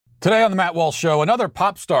Today on the Matt Walsh Show, another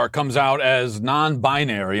pop star comes out as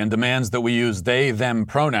non-binary and demands that we use they, them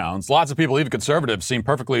pronouns. Lots of people, even conservatives, seem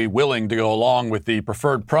perfectly willing to go along with the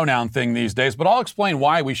preferred pronoun thing these days, but I'll explain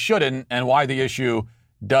why we shouldn't and why the issue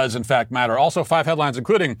does in fact matter. Also, 5 headlines,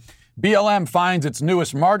 including BLM finds its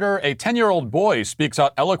newest martyr, a 10-year-old boy speaks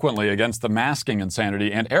out eloquently against the masking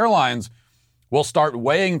insanity, and airlines will start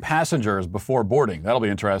weighing passengers before boarding. That'll be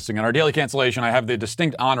interesting. In our daily cancellation, I have the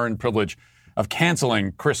distinct honor and privilege of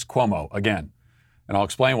canceling Chris Cuomo again. And I'll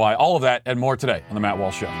explain why. All of that and more today on The Matt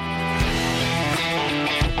Walsh Show.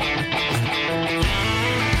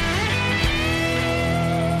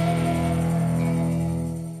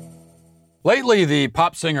 Lately, the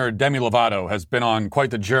pop singer Demi Lovato has been on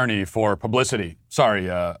quite the journey for publicity.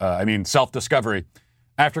 Self-discovery.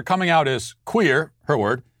 After coming out as queer, her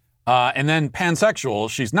word, and then pansexual,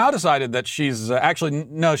 she's now decided that she's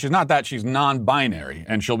she's not that. She's non-binary,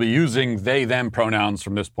 and she'll be using they, them pronouns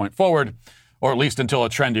from this point forward, or at least until a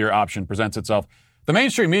trendier option presents itself. The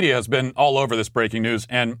mainstream media has been all over this breaking news,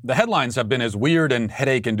 and the headlines have been as weird and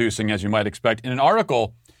headache-inducing as you might expect. In an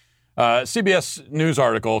article, CBS News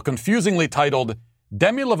article, confusingly titled,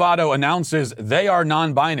 Demi Lovato announces they are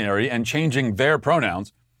non-binary and changing their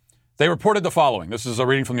pronouns, they reported the following. This is a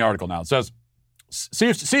reading from the article now. It says, see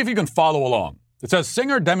if you can follow along. It says,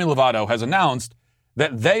 singer Demi Lovato has announced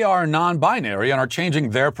that they are non-binary and are changing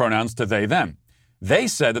their pronouns to they, them. They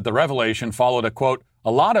said that the revelation followed a, quote,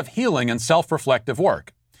 a lot of healing and self-reflective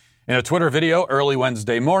work. In a Twitter video early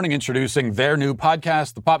Wednesday morning introducing their new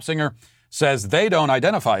podcast, the pop singer says they don't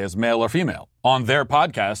identify as male or female. On their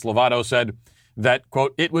podcast, Lovato said that,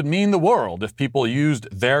 quote, it would mean the world if people used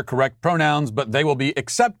their correct pronouns, but they will be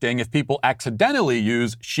accepting if people accidentally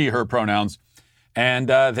use she, her pronouns. And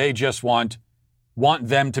they just want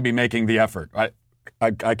them to be making the effort.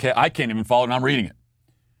 I can't even follow it, and I'm reading it.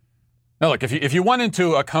 Now, look, if you went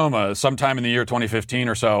into a coma sometime in the year 2015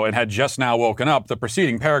 or so and had just now woken up, the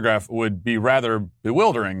preceding paragraph would be rather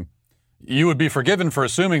bewildering. You would be forgiven for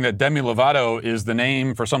assuming that Demi Lovato is the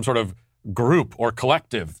name for some sort of group or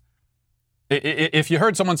collective. If you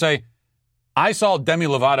heard someone say, I saw Demi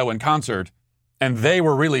Lovato in concert and they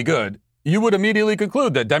were really good, you would immediately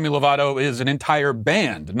conclude that Demi Lovato is an entire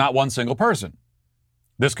band, not one single person.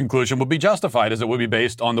 This conclusion would be justified as it would be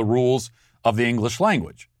based on the rules of the English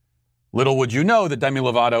language. Little would you know that Demi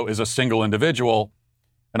Lovato is a single individual,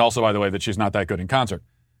 and also, by the way, that she's not that good in concert.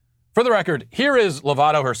 For the record, here is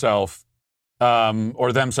Lovato herself,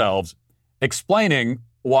 or themselves, explaining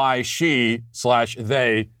why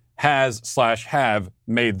she/they has/have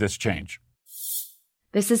made this change.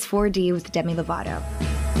 This is 4D with Demi Lovato.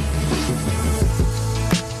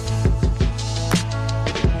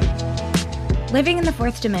 Living in the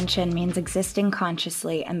fourth dimension means existing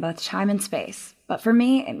consciously in both time and space, but for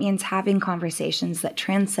me, it means having conversations that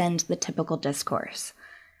transcend the typical discourse.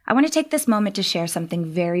 I want to take this moment to share something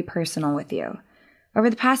very personal with you. Over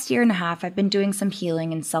the past year and a half, I've been doing some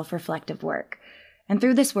healing and self-reflective work, and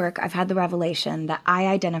through this work, I've had the revelation that I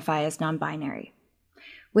identify as non-binary.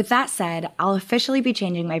 With that said, I'll officially be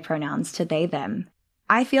changing my pronouns to they, them.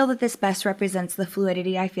 I feel that this best represents the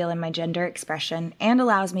fluidity I feel in my gender expression and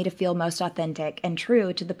allows me to feel most authentic and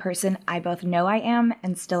true to the person I both know I am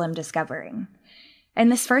and still am discovering. In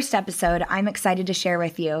this first episode, I'm excited to share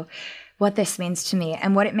with you what this means to me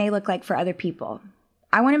and what it may look like for other people.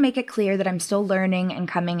 I want to make it clear that I'm still learning and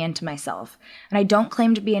coming into myself, and I don't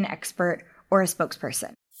claim to be an expert or a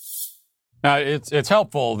spokesperson. Now, it's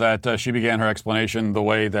helpful that she began her explanation the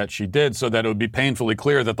way that she did so that it would be painfully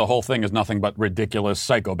clear that the whole thing is nothing but ridiculous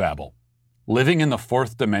psychobabble. Living in the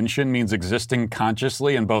fourth dimension means existing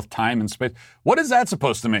consciously in both time and space. What is that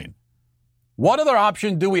supposed to mean? What other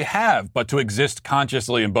option do we have but to exist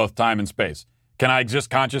consciously in both time and space? Can I exist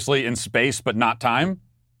consciously in space but not time?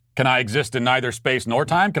 Can I exist in neither space nor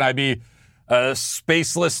time? Can I be a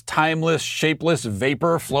spaceless, timeless, shapeless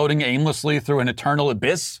vapor floating aimlessly through an eternal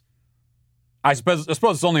abyss? I suppose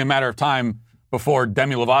it's only a matter of time before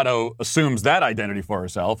Demi Lovato assumes that identity for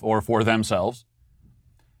herself or for themselves.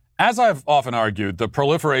 As I've often argued, the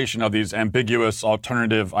proliferation of these ambiguous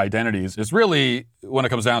alternative identities is really, when it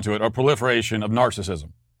comes down to it, a proliferation of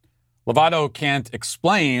narcissism. Lovato can't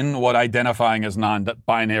explain what identifying as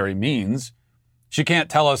non-binary means. She can't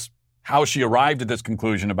tell us how she arrived at this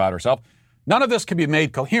conclusion about herself. None of this can be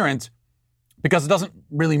made coherent because it doesn't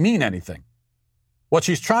really mean anything. What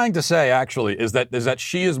she's trying to say, actually, is that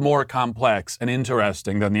she is more complex and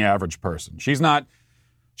interesting than the average person. She's not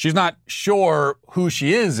sure who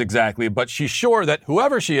she is exactly, but she's sure that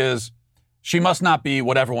whoever she is, she must not be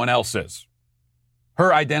what everyone else is.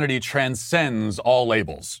 Her identity transcends all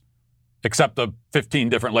labels, except the 15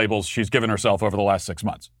 different labels she's given herself over the last 6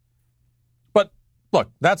 months.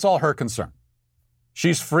 Look, that's all her concern.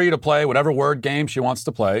 She's free to play whatever word game she wants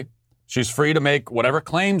to play. She's free to make whatever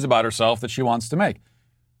claims about herself that she wants to make.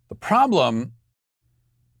 The problem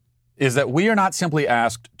is that we are not simply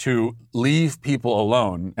asked to leave people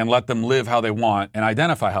alone and let them live how they want and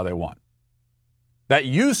identify how they want. That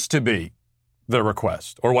used to be the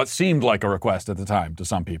request, or what seemed like a request at the time to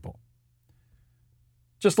some people.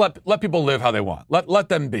 Just let people live how they want. Let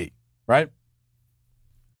them be, right?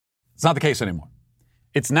 It's not the case anymore.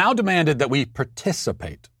 It's now demanded that we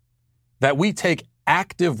participate, that we take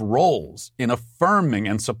active roles in affirming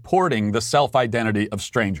and supporting the self-identity of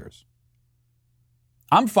strangers.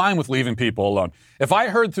 I'm fine with leaving people alone. If I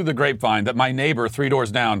heard through the grapevine that my neighbor 3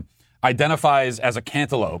 doors down identifies as a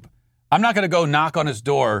cantaloupe, I'm not going to go knock on his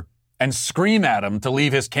door and scream at him to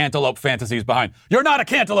leave his cantaloupe fantasies behind. You're not a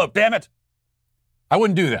cantaloupe, damn it! I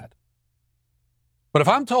wouldn't do that. But if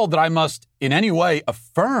I'm told that I must in any way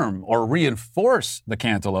affirm or reinforce the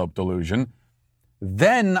cantaloupe delusion,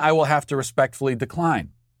 then I will have to respectfully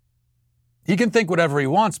decline. He can think whatever he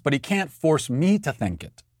wants, but he can't force me to think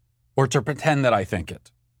it or to pretend that I think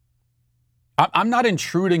it. I'm not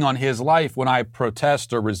intruding on his life when I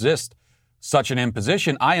protest or resist such an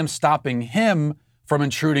imposition. I am stopping him from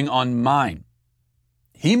intruding on mine.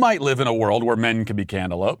 He might live in a world where men can be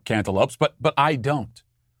cantaloupes, but I don't.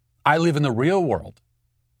 I live in the real world,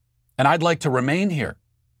 and I'd like to remain here.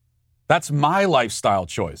 That's my lifestyle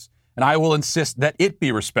choice, and I will insist that it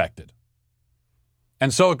be respected.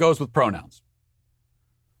 And so it goes with pronouns.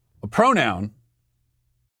 A pronoun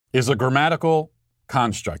is a grammatical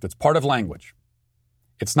construct. It's part of language.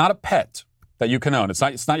 It's not a pet that you can own.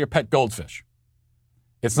 It's not your pet goldfish.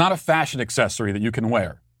 It's not a fashion accessory that you can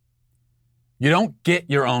wear. You don't get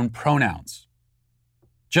your own pronouns,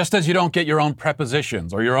 just as you don't get your own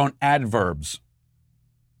prepositions or your own adverbs.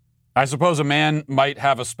 I suppose a man might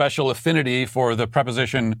have a special affinity for the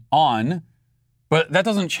preposition on, but that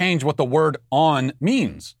doesn't change what the word on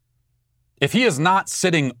means. If he is not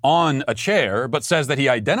sitting on a chair, but says that he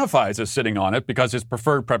identifies as sitting on it because his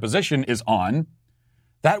preferred preposition is on,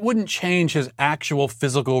 that wouldn't change his actual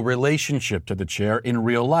physical relationship to the chair in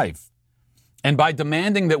real life. And by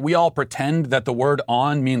demanding that we all pretend that the word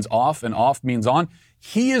on means off and off means on,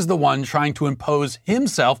 he is the one trying to impose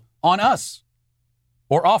himself on us,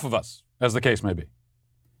 or off of us, as the case may be.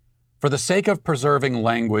 For the sake of preserving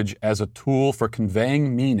language as a tool for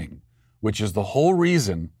conveying meaning, which is the whole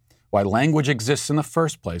reason why language exists in the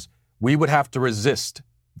first place, we would have to resist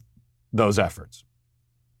those efforts.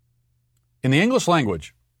 In the English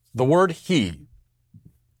language, the word he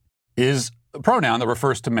is a pronoun that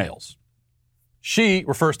refers to males. She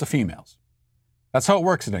refers to females. That's how it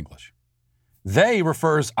works in English. They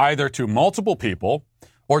refers either to multiple people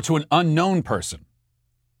or to an unknown person.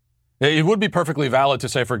 It would be perfectly valid to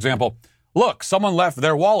say, for example, look, someone left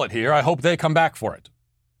their wallet here. I hope they come back for it.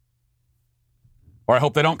 Or I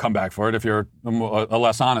hope they don't come back for it if you're a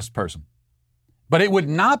less honest person. But it would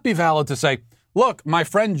not be valid to say, look, my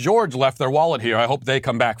friend George left their wallet here. I hope they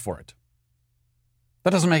come back for it. That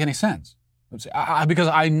doesn't make any sense. Because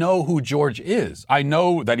I know who George is. I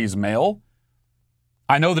know that he's male.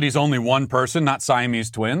 I know that he's only one person, not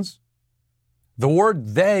Siamese twins. The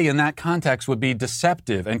word they in that context would be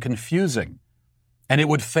deceptive and confusing, and it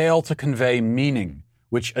would fail to convey meaning,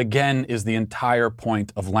 which again is the entire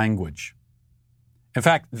point of language. In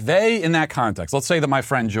fact, they in that context, let's say that my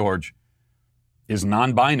friend George is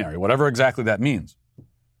non-binary, whatever exactly that means,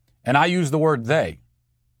 and I use the word they.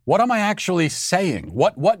 What am I actually saying?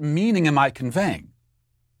 What meaning am I conveying?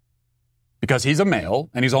 Because he's a male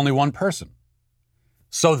and he's only one person.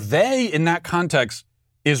 So they in that context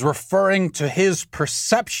is referring to his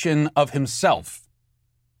perception of himself.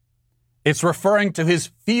 It's referring to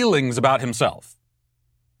his feelings about himself.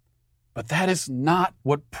 But that is not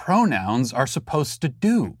what pronouns are supposed to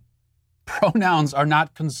do. Pronouns are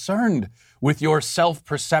not concerned with your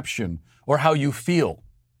self-perception or how you feel.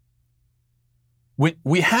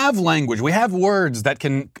 We have language, we have words that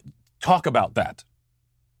can talk about that.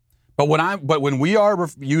 But when we are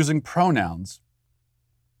using pronouns,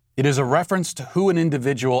 it is a reference to who an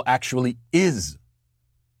individual actually is.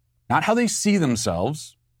 Not how they see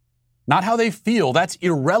themselves, not how they feel. That's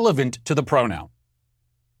irrelevant to the pronoun.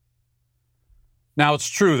 Now, it's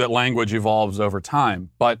true that language evolves over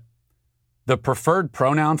time, but the preferred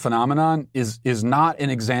pronoun phenomenon is not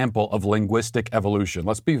an example of linguistic evolution.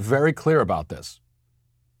 Let's be very clear about this.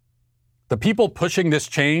 The people pushing this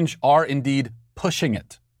change are indeed pushing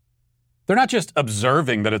it. They're not just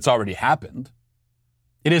observing that it's already happened.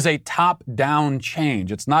 It is a top-down change.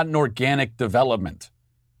 It's not an organic development.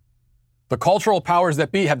 The cultural powers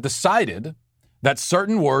that be have decided that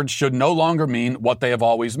certain words should no longer mean what they have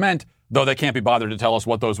always meant, though they can't be bothered to tell us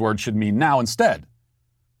what those words should mean now instead.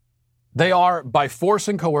 They are, by force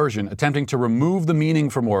and coercion, attempting to remove the meaning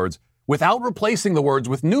from words without replacing the words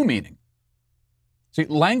with new meaning. See,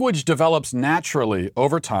 language develops naturally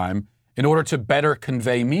over time in order to better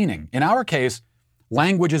convey meaning. In our case,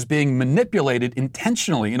 language is being manipulated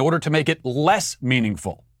intentionally in order to make it less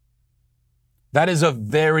meaningful. That is a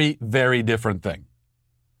very, very different thing.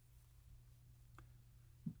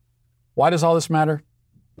 Why does all this matter?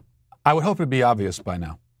 I would hope it would be obvious by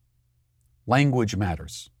now. Language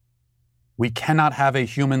matters. We cannot have a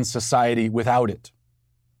human society without it.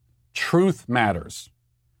 Truth matters.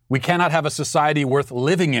 We cannot have a society worth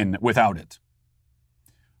living in without it.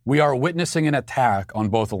 We are witnessing an attack on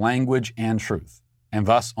both language and truth, and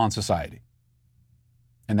thus on society.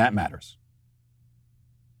 And that matters.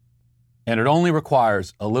 And it only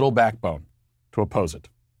requires a little backbone to oppose it.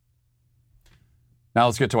 Now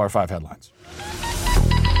let's get to our 5 headlines.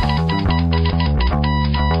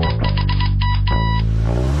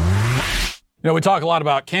 You know, we talk a lot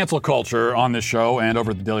about cancel culture on this show and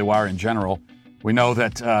over at the Daily Wire in general. We know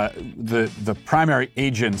that the primary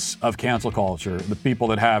agents of cancel culture, the people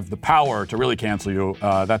that have the power to really cancel you,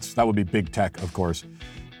 that would be big tech, of course.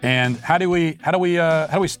 And how do we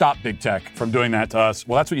stop big tech from doing that to us?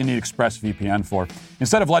 Well, that's what you need ExpressVPN for.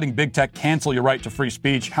 Instead of letting big tech cancel your right to free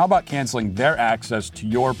speech, how about canceling their access to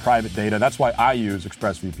your private data? That's why I use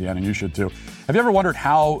ExpressVPN, and you should too. Have you ever wondered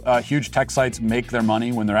how huge tech sites make their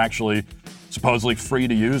money when they're actually supposedly free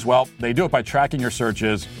to use? Well, they do it by tracking your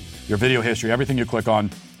searches, your video history, everything you click on,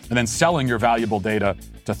 and then selling your valuable data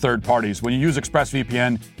to third parties. When you use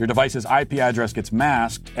ExpressVPN, your device's IP address gets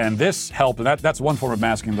masked, and this helps, and that's one form of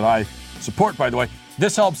masking that I support, by the way.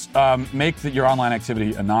 This helps make your online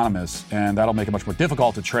activity anonymous, and that'll make it much more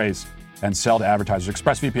difficult to trace and sell to advertisers.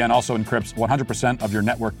 ExpressVPN also encrypts 100% of your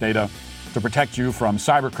network data to protect you from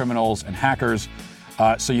cyber criminals and hackers.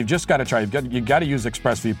 So you've just got to try. You've got to use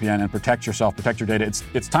ExpressVPN and protect yourself, protect your data.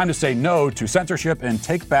 It's time to say no to censorship and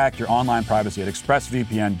take back your online privacy at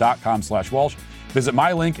expressvpn.com/Walsh. Visit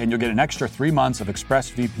my link and you'll get an extra 3 months of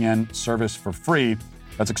ExpressVPN service for free.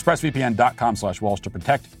 That's expressvpn.com/Walsh to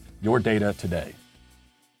protect your data today.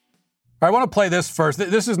 I want to play this first.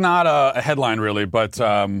 This is not a headline really, but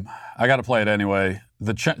I got to play it anyway.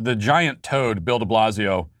 The giant toad, Bill de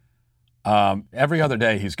Blasio, every other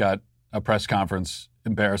day he's got a press conference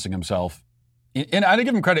embarrassing himself. And I didn't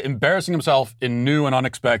give him credit, embarrassing himself in new and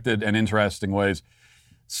unexpected and interesting ways.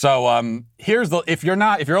 So if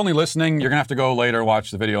you're only listening, you're gonna have to go later and watch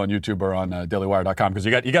the video on YouTube or on dailywire.com because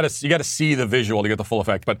you got to see the visual to get the full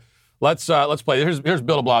effect. But let's play. Here's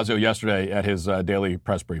Bill de Blasio yesterday at his daily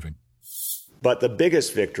press briefing. But the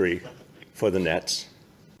biggest victory for the Nets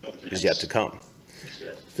is yet to come.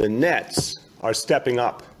 The Nets are stepping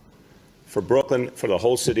up for Brooklyn, for the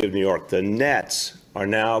whole city of New York. The Nets are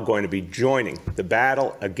now going to be joining the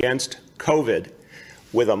battle against COVID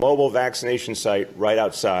with a mobile vaccination site right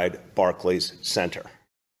outside Barclays Center.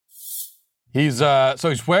 He's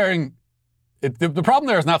wearing. The problem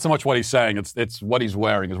there is not so much what he's saying; it's what he's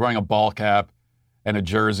wearing. He's wearing a ball cap and a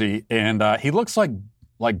jersey, and he looks like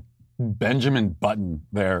Benjamin Button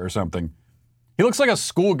there or something. He looks like a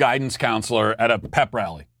school guidance counselor at a pep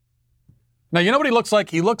rally. Now, you know what he looks like?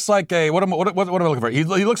 He looks like what am I looking for? He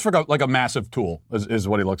looks for like a massive tool is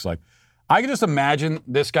what he looks like. I can just imagine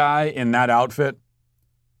this guy in that outfit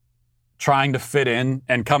trying to fit in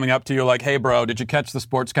and coming up to you like, hey, bro, did you catch the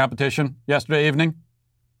sports competition yesterday evening?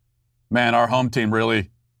 Man, our home team really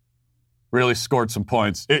scored some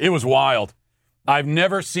points. It was wild. I've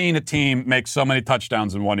never seen a team make so many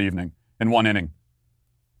touchdowns in one inning.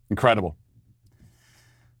 Incredible.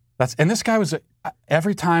 And this guy was,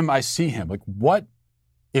 every time I see him, like what,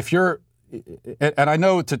 if you're, and I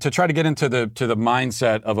know to try to get into the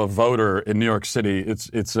mindset of a voter in New York City,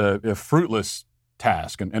 it's a fruitless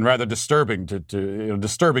task and rather disturbing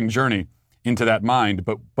disturbing journey into that mind.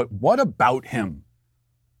 But what about him?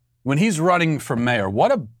 When he's running for mayor,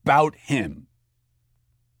 what about him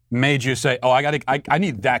made you say, oh, I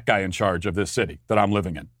need that guy in charge of this city that I'm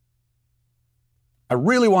living in? I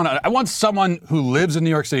want someone who lives in New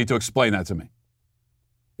York City to explain that to me.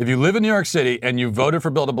 If you live in New York City and you voted for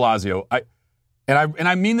Bill de Blasio,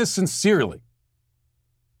 I mean this sincerely.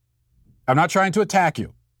 I'm not trying to attack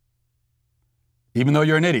you, even though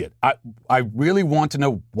you're an idiot. I really want to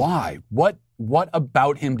know why. What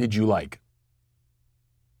about him did you like?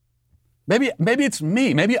 Maybe it's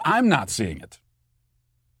me. Maybe I'm not seeing it.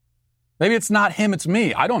 Maybe it's not him, it's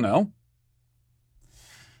me. I don't know.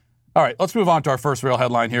 All right, let's move on to our first real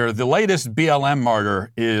headline here. The latest BLM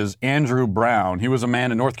martyr is Andrew Brown. He was a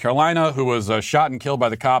man in North Carolina who was shot and killed by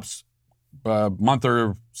the cops a month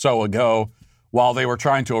or so ago while they were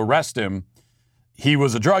trying to arrest him. He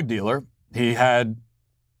was a drug dealer. He had,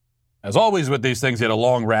 as always with these things, he had a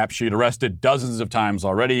long rap sheet, arrested dozens of times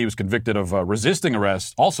already. He was convicted of resisting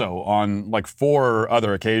arrest also on like 4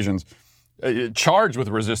 other occasions, charged with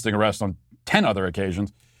resisting arrest on 10 other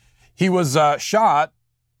occasions. He was shot,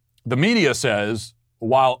 the media says,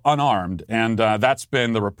 while unarmed, and that's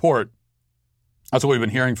been the report. That's what we've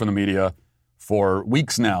been hearing from the media for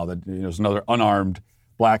weeks now, that there's another unarmed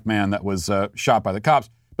black man that was shot by the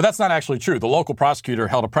cops. But that's not actually true. The local prosecutor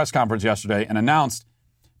held a press conference yesterday and announced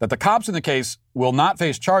that the cops in the case will not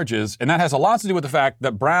face charges, and that has a lot to do with the fact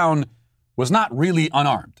that Brown was not really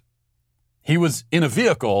unarmed. He was in a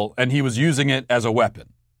vehicle, and he was using it as a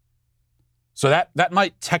weapon. So that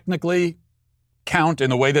might technically count in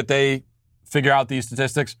the way that they figure out these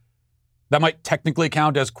statistics. That might technically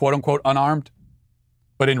count as quote-unquote unarmed,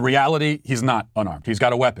 but in reality, he's not unarmed. He's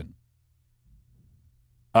got a weapon,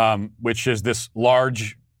 which is this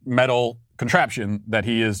large metal contraption that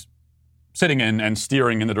he is sitting in and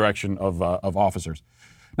steering in the direction of officers.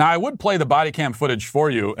 Now, I would play the body cam footage for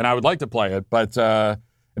you, and I would like to play it, but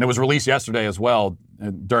and it was released yesterday as well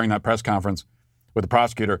during that press conference with the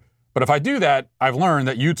prosecutor. But if I do that, I've learned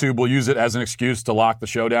that YouTube will use it as an excuse to lock the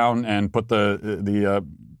show down and put the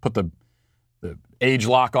age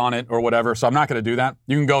lock on it or whatever. So I'm not going to do that.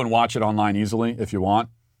 You can go and watch it online easily if you want.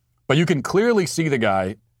 But you can clearly see the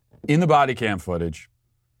guy in the body cam footage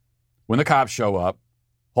when the cops show up.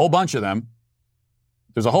 Whole bunch of them.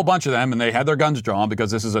 There's a whole bunch of them, and they had their guns drawn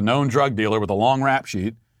because this is a known drug dealer with a long rap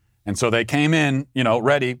sheet. And so they came in,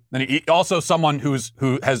 ready. And he, also someone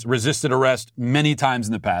who has resisted arrest many times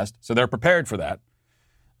in the past, so they're prepared for that.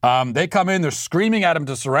 They come in, they're screaming at him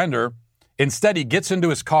to surrender. Instead, he gets into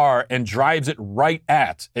his car and drives it right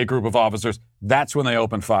at a group of officers. That's when they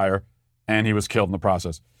open fire, and he was killed in the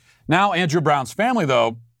process. Now, Andrew Brown's family,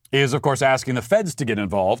 though, is, of course, asking the feds to get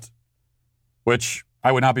involved, which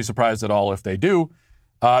I would not be surprised at all if they do.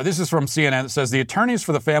 This is from CNN. It says the attorneys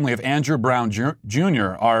for the family of Andrew Brown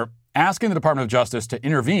Jr. are asking the Department of Justice to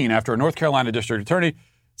intervene after a North Carolina district attorney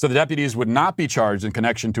said the deputies would not be charged in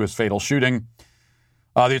connection to his fatal shooting.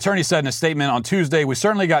 The attorney said in a statement on Tuesday, "We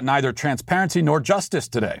certainly got neither transparency nor justice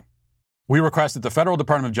today. We request that the Federal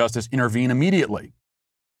Department of Justice intervene immediately."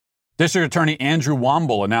 District Attorney Andrew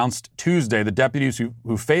Womble announced Tuesday the deputies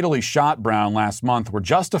who fatally shot Brown last month were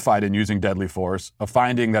justified in using deadly force, a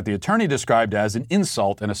finding that the attorney described as an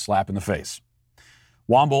insult and a slap in the face.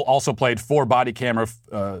 Womble also played 4 body camera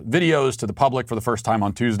videos to the public for the first time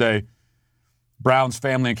on Tuesday. Brown's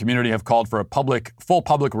family and community have called for a full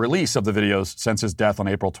public release of the videos since his death on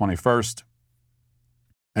April 21st.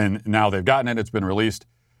 And now they've gotten it. It's been released.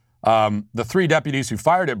 The 3 deputies who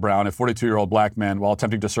fired at Brown, a 42-year-old black man, while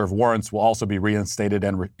attempting to serve warrants, will also be reinstated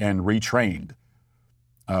and retrained,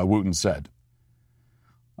 Wooten said.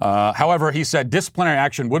 However, he said disciplinary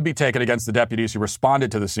action would be taken against the deputies who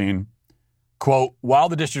responded to the scene. Quote, "While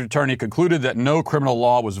the district attorney concluded that no criminal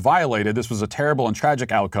law was violated, this was a terrible and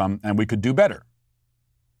tragic outcome, and we could do better."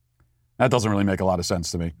 That doesn't really make a lot of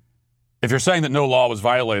sense to me. If you're saying that no law was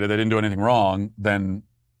violated, they didn't do anything wrong, then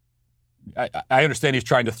I understand he's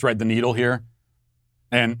trying to thread the needle here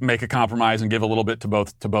and make a compromise and give a little bit to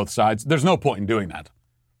both sides. There's no point in doing that.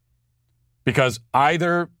 Because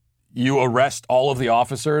either you arrest all of the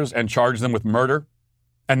officers and charge them with murder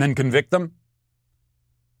and then convict them,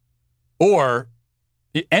 or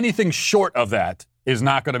anything short of that is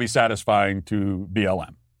not going to be satisfying to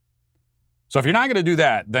BLM. So if you're not going to do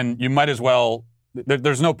that, then you might as well,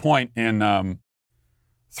 there's no point in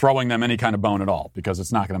throwing them any kind of bone at all, because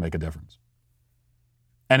it's not going to make a difference.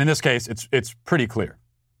 And in this case, it's pretty clear.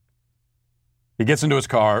 He gets into his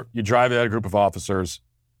car, you drive it at a group of officers,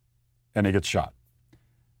 and he gets shot.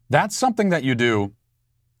 That's something that you do,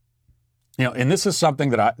 and this is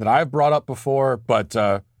something that I've brought up before, but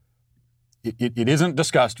it isn't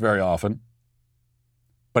discussed very often,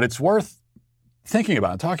 but it's worth thinking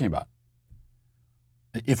about and talking about.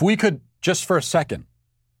 If we could, just for a second,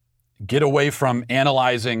 get away from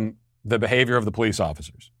analyzing the behavior of the police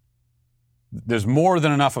officers. There's more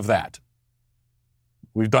than enough of that.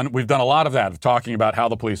 We've done a lot of that, of talking about how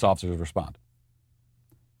the police officers respond.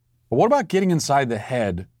 But what about getting inside the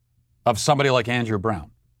head of somebody like Andrew Brown?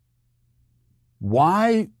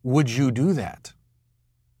 Why would you do that?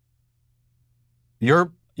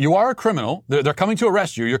 You are a criminal. They're coming to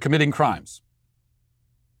arrest you. You're committing crimes.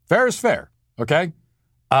 Fair is fair, okay?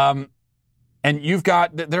 And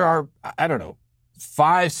there are, I don't know,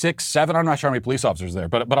 5, 6, 7, I'm not sure how many police officers there,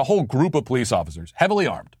 but a whole group of police officers, heavily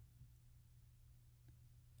armed.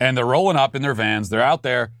 And they're rolling up in their vans. They're out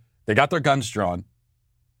there. They got their guns drawn.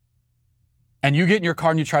 And you get in your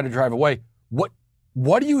car and you try to drive away.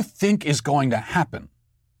 What do you think is going to happen?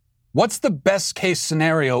 What's the best case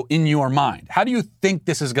scenario in your mind? How do you think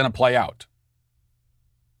this is going to play out?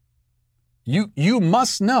 You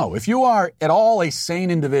must know, if you are at all a sane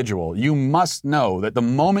individual, you must know that the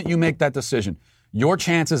moment you make that decision, your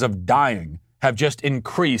chances of dying have just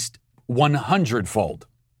increased 100-fold.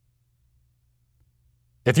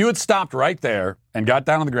 If you had stopped right there and got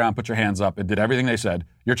down on the ground, put your hands up, and did everything they said,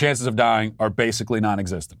 your chances of dying are basically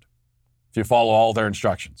non-existent if you follow all their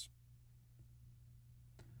instructions.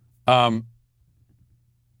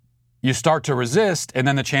 You start to resist, and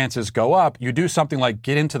then the chances go up. You do something like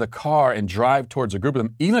get into the car and drive towards a group of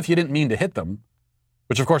them, even if you didn't mean to hit them,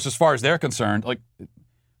 which, of course, as far as they're concerned, like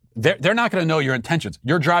they're not going to know your intentions.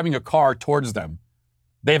 You're driving a car towards them.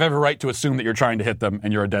 They have every right to assume that you're trying to hit them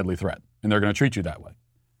and you're a deadly threat, and they're going to treat you that way.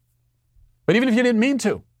 But even if you didn't mean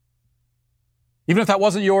to, even if that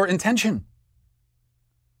wasn't your intention,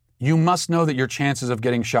 you must know that your chances of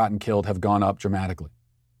getting shot and killed have gone up dramatically.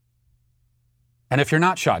 And if you're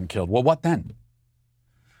not shot and killed, well, what then?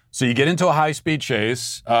 So you get into a high-speed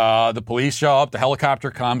chase. The police show up. The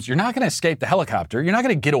helicopter comes. You're not going to escape the helicopter. You're not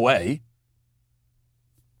going to get away.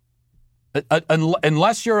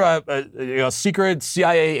 Unless you're a secret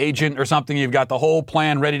CIA agent or something, you've got the whole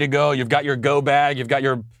plan ready to go. You've got your go bag. You've got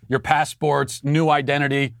your passports, new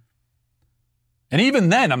identity. And even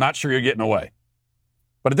then, I'm not sure you're getting away.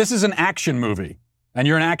 But if this is an action movie and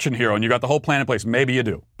you're an action hero and you got the whole plan in place, maybe you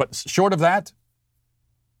do. But short of that,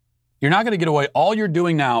 you're not going to get away. All you're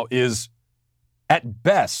doing now is, at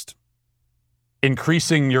best,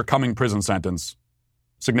 increasing your coming prison sentence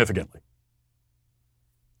significantly.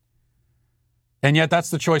 And yet that's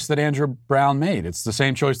the choice that Andrew Brown made. It's the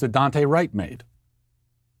same choice that Daunte Wright made.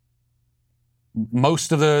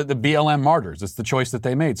 Most of the BLM martyrs, it's the choice that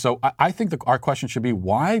they made. So I think our question should be,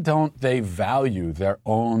 why don't they value their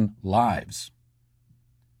own lives?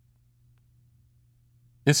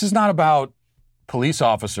 This is not about police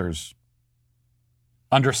officers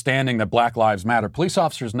understanding that Black lives matter. Police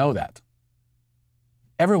officers know that.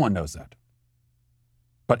 Everyone knows that.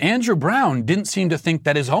 But Andrew Brown didn't seem to think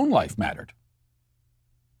that his own life mattered.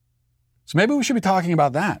 So maybe we should be talking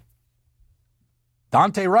about that.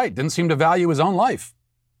 Daunte Wright didn't seem to value his own life.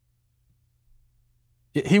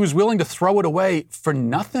 He was willing to throw it away for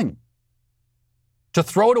nothing. To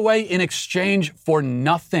throw it away in exchange for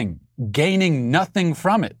nothing, gaining nothing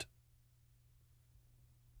from it.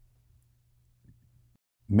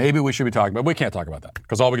 Maybe we should be talking about, we can't talk about that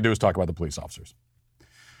because all we can do is talk about the police officers.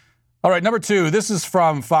 All right, number 2, this is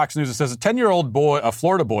from Fox News. It says a 10-year-old boy, a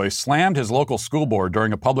Florida boy, slammed his local school board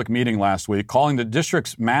during a public meeting last week, calling the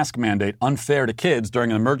district's mask mandate unfair to kids during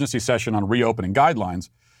an emergency session on reopening guidelines.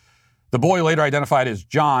 The boy, later identified as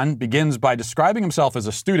John, begins by describing himself as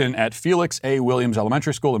a student at Felix A. Williams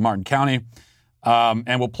Elementary School in Martin County.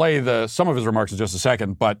 And we'll play some of his remarks in just a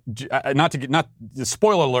second, but not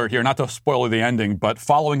spoiler alert here, not to spoil the ending, but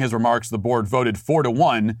following his remarks, the board voted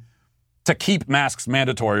 4-1 to keep masks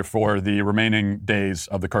mandatory for the remaining days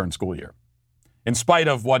of the current school year. In spite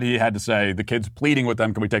of what he had to say, the kids pleading with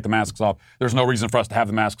them, can we take the masks off? There's no reason for us to have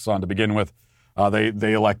the masks on to begin with.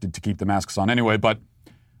 They elected to keep the masks on anyway. But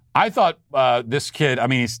I thought this kid, I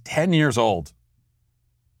mean, he's 10 years old.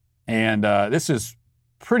 And this is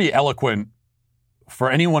pretty eloquent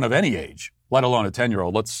for anyone of any age, let alone a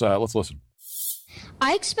 10-year-old. Let's listen.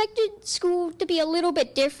 I expected school to be a little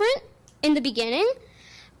bit different in the beginning,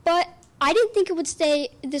 but I didn't think it would stay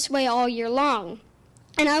this way all year long,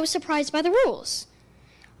 and I was surprised by the rules.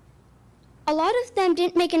 A lot of them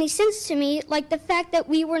didn't make any sense to me, like the fact that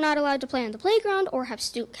we were not allowed to play on the playground or have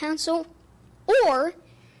student council or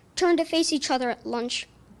turn to face each other at lunch,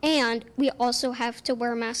 and we also have to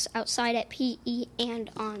wear masks outside at PE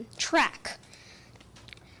and on track.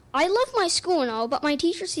 I love my school and all, but my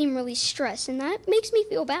teachers seem really stressed, and that makes me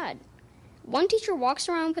feel bad. One teacher walks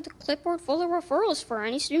around with a clipboard full of referrals for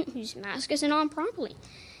any student whose mask isn't on properly.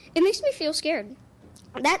 It makes me feel scared.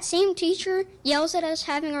 That same teacher yells at us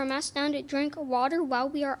having our masks down to drink water while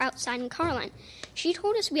we are outside in Carline. She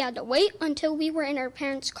told us we had to wait until we were in our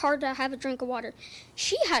parents' car to have a drink of water.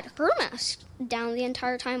 She had her mask down the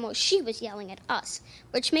entire time while she was yelling at us,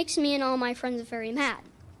 which makes me and all my friends very mad.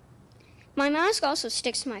 My mask also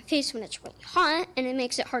sticks to my face when it's really hot, and it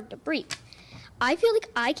makes it hard to breathe. I feel like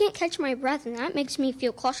I can't catch my breath, and that makes me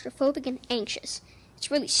feel claustrophobic and anxious. It's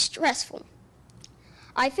really stressful.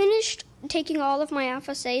 I finished taking all of my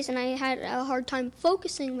FSAs, and I had a hard time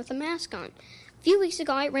focusing with a mask on. A few weeks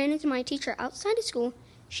ago, I ran into my teacher outside of school.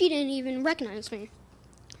 She didn't even recognize me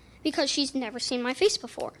because she's never seen my face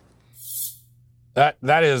before. That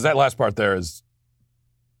last part there is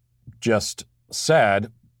just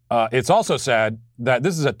sad. It's also sad that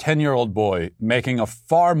this is a 10-year-old boy making a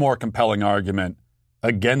far more compelling argument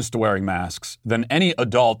against wearing masks than any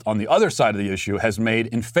adult on the other side of the issue has made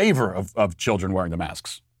in favor of children wearing the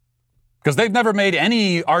masks. Because they've never made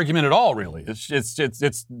any argument at all, really.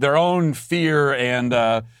 It's their own fear and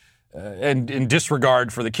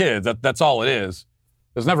disregard for the kids. That's all it is.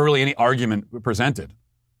 There's never really any argument presented.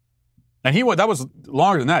 And that was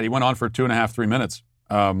longer than that. He went on for 2.5, 3 minutes.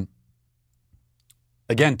 Again,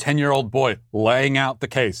 10-year-old boy laying out the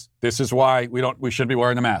case. This is why we shouldn't be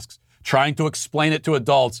wearing the masks. Trying to explain it to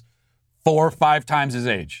adults 4 or 5 times his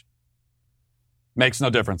age. Makes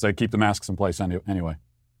no difference. They keep the masks in place anyway.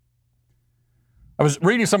 I was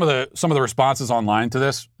reading some of the responses online to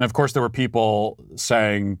this, and of course there were people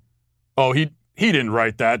saying, "Oh, he didn't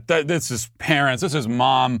write that. This is parents. This is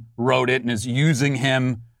mom wrote it and is using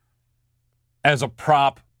him as a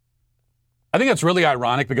prop." I think that's really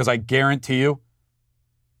ironic because I guarantee you,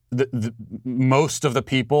 most of the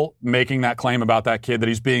people making that claim about that kid that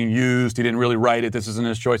he's being used, he didn't really write it, this isn't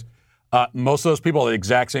his choice. Most of those people are the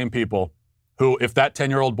exact same people who, if that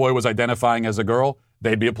 10-year-old boy was identifying as a girl,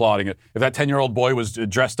 they'd be applauding it. If that 10-year-old boy was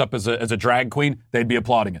dressed up as a drag queen, they'd be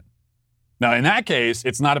applauding it. Now, in that case,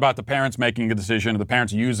 it's not about the parents making a decision or the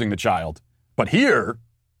parents using the child. But here,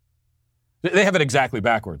 they have it exactly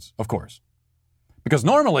backwards, of course. Because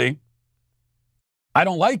normally, I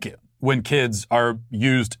don't like it when kids are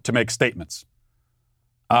used to make statements.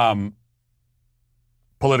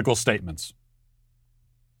 Political statements.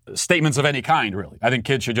 Statements of any kind, really. I think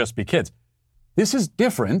kids should just be kids. This is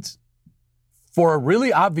different for a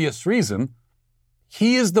really obvious reason.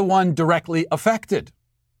 He is the one directly affected.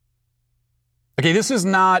 Okay, this is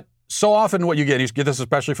not so often what you get this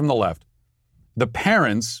especially from the left. The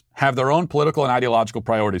parents have their own political and ideological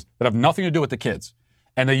priorities that have nothing to do with the kids.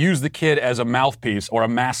 And they use the kid as a mouthpiece or a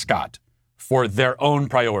mascot for their own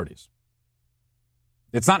priorities.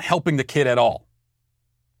 It's not helping the kid at all.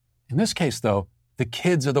 In this case, though, the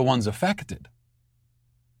kids are the ones affected.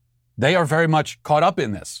 They are very much caught up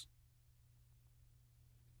in this.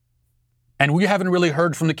 And we haven't really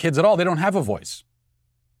heard from the kids at all. They don't have a voice.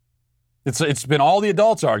 It's been all the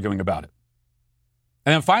adults arguing about it.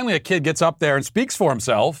 And then finally a kid gets up there and speaks for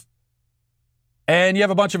himself. And you have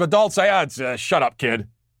a bunch of adults say, shut up, kid.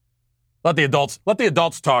 Let the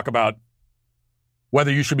adults talk about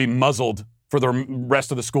whether you should be muzzled for the rest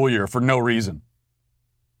of the school year for no reason.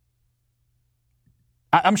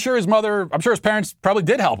 I'm sure his parents probably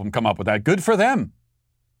did help him come up with that. Good for them.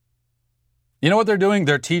 You know what they're doing?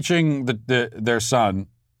 They're teaching their son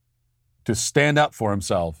to stand up for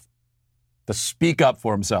himself, to speak up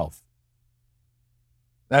for himself.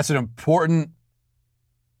 That's an important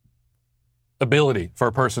ability for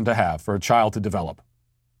a person to have, for a child to develop.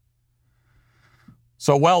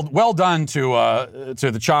 So well done to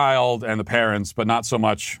the child and the parents, but not so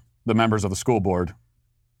much the members of the school board.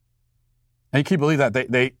 And can you believe that?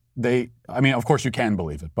 I mean, of course you can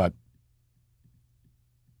believe it, but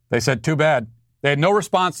they said, too bad. They had no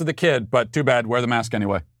response to the kid, but too bad, wear the mask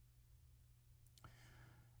anyway.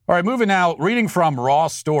 All right, moving now, reading from Raw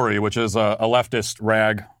Story, which is a leftist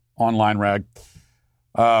rag, online rag.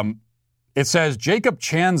 It says, Jacob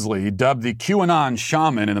Chansley, dubbed the QAnon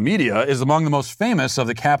shaman in the media, is among the most famous of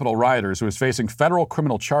the Capitol rioters who is facing federal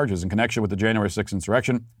criminal charges in connection with the January 6th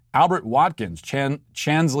insurrection. Albert Watkins,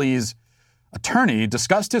 Chansley's attorney,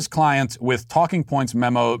 discussed his client with Talking Point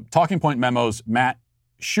Memo's Matt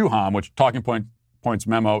Schuham, which Talking Points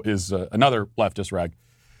Memo is another leftist rag.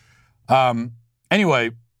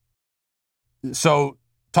 Anyway, so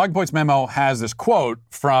Talking Points Memo has this quote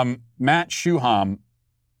from Matt Schuham,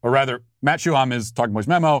 or rather, Matt Schuham is Talking Points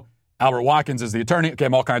Memo, Albert Watkins is the attorney. Okay,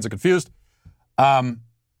 I'm all kinds of confused. Has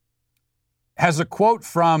a quote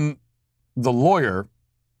from the lawyer.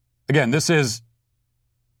 Again, this is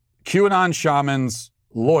QAnon shaman's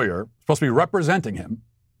lawyer, supposed to be representing him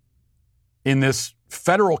in this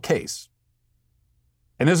federal case.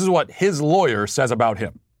 And this is what his lawyer says about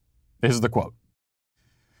him. This is the quote.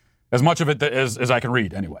 As much of it as I can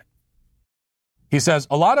read, anyway. He says,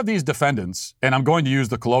 a lot of these defendants, and I'm going to use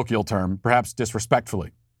the colloquial term, perhaps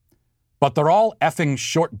disrespectfully, but they're all effing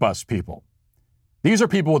short bus people. These are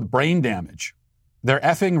people with brain damage. They're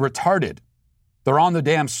effing retarded. They're on the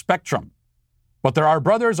damn spectrum. But they're our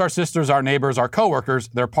brothers, our sisters, our neighbors, our coworkers.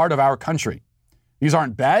 They're part of our country. These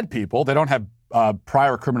aren't bad people. They don't have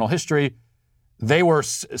prior criminal history. they were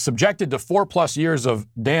subjected to 4+ years of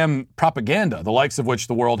damn propaganda, the likes of which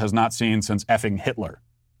the world has not seen since effing Hitler.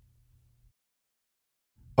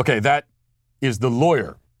 Okay, that is the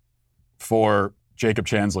lawyer for Jacob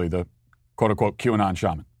Chansley, the quote-unquote QAnon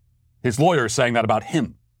shaman. His lawyer is saying that about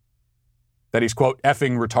him, that he's, quote,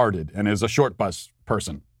 effing retarded and is a short bus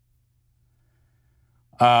person.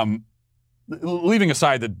 Leaving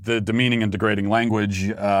aside the demeaning and degrading language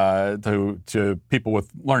to people with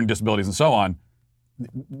learning disabilities and so on,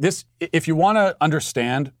 this, if you want to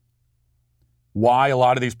understand why a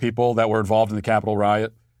lot of these people that were involved in the Capitol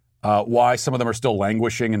riot, why some of them are still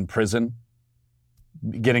languishing in prison,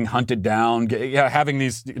 getting hunted down, having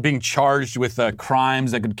these, being charged with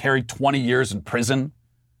crimes that could carry 20 years in prison,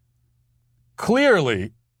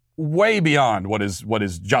 clearly way beyond what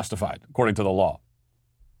is justified according to the law.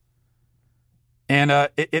 And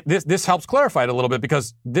this helps clarify it a little bit,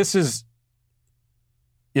 because this is,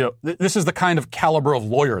 this is the kind of caliber of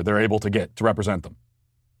lawyer they're able to get to represent them.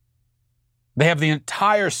 They have the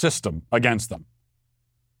entire system against them.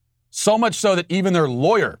 So much so that even their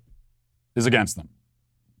lawyer is against them.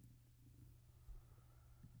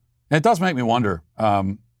 And it does make me wonder,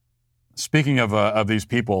 speaking of these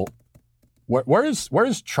people, where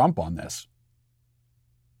is Trump on this?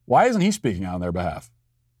 Why isn't he speaking out on their behalf?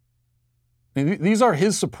 I mean, these are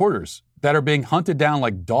his supporters that are being hunted down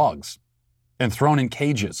like dogs and thrown in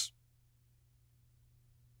cages.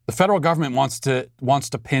 The federal government wants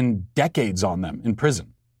to pin decades on them in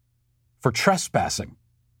prison for trespassing.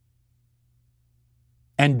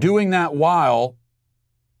 And doing that while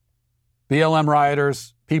BLM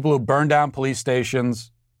rioters, people who burned down police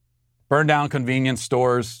stations, burned down convenience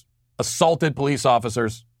stores, assaulted police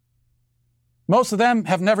officers, most of them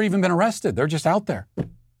have never even been arrested. They're just out there.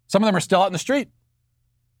 Some of them are still out in the street.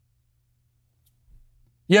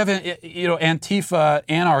 You have, Antifa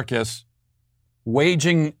anarchists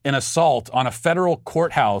waging an assault on a federal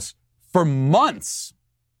courthouse for months.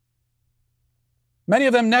 Many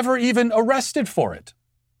of them never even arrested for it.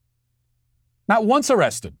 Not once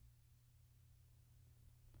arrested.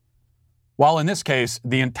 While in this case,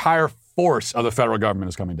 the entire force of the federal government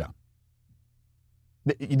is coming down.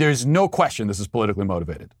 There's no question this is politically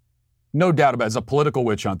motivated. No doubt about it. It's a political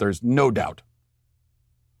witch hunt. There's no doubt.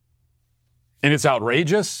 And it's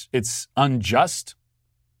outrageous. It's unjust.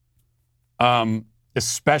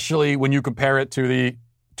 Especially when you compare it to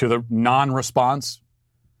the non-response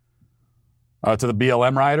to the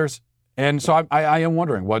BLM rioters. And so I am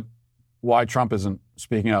wondering why Trump isn't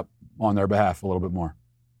speaking up on their behalf a little bit more.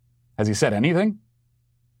 Has he said anything?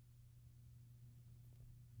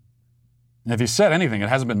 And if he said anything, it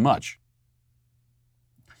hasn't been much.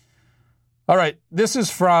 All right, this is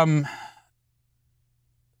from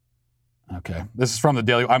the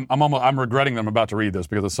Daily. I'm regretting that I'm about to read this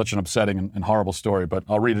because it's such an upsetting and horrible story, but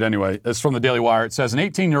I'll read it anyway. It's from the Daily Wire. It says an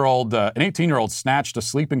 18-year-old snatched a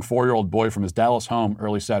sleeping 4-year-old boy from his Dallas home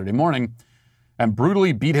early Saturday morning and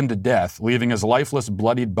brutally beat him to death, leaving his lifeless,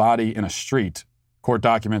 bloodied body in a street, court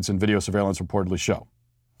documents and video surveillance reportedly show.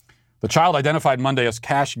 The child, identified Monday as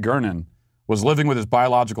Cash Gernon, was living with his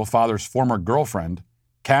biological father's former girlfriend.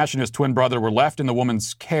 Cash and his twin brother were left in the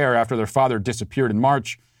woman's care after their father disappeared in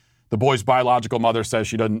March. The boy's biological mother says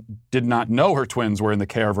she did not know her twins were in the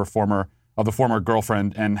care of the former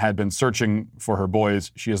girlfriend and had been searching for her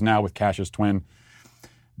boys. She is now with Cash's twin.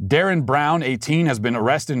 Darren Brown, 18, has been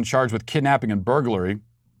arrested and charged with kidnapping and burglary.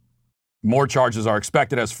 More charges are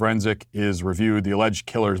expected as forensic is reviewed. The alleged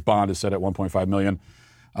killer's bond is set at $1.5 million.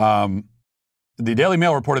 The Daily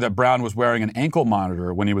Mail reported that Brown was wearing an ankle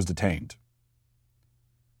monitor when he was detained.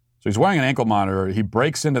 So he's wearing an ankle monitor. He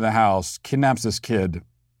breaks into the house, kidnaps this kid,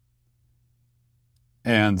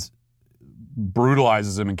 and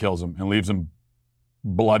brutalizes him and kills him and leaves him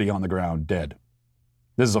bloody on the ground, dead.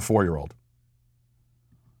 This is a 4-year-old.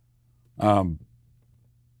 I'm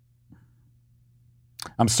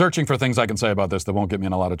searching for things I can say about this that won't get me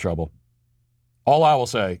in a lot of trouble. All I will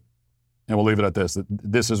say, and we'll leave it at this, that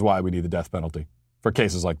this is why we need the death penalty for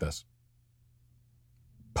cases like this.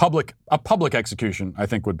 A public execution, I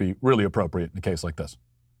think, would be really appropriate in a case like this.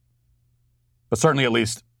 But certainly at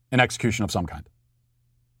least an execution of some kind.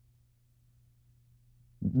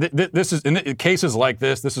 This is, in cases like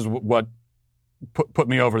this is what put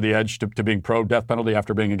me over the edge to being pro-death penalty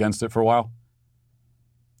after being against it for a while.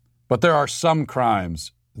 But there are some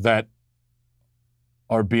crimes that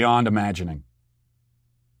are beyond imagining.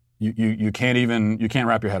 You can't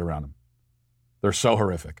wrap your head around them. They're so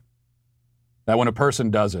horrific that when a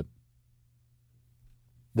person does it,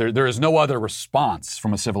 there is no other response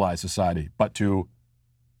from a civilized society but to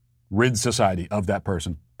rid society of that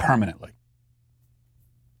person permanently.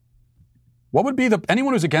 What would be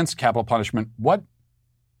anyone who's against capital punishment, what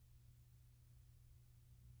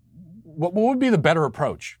would be the better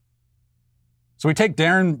approach? So we take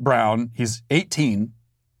Darren Brown, he's 18,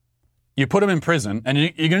 you put him in prison, and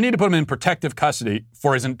you're going to need to put him in protective custody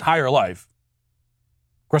for his entire life.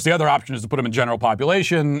 Of course, the other option is to put him in general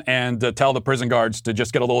population and tell the prison guards to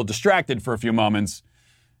just get a little distracted for a few moments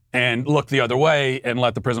and look the other way and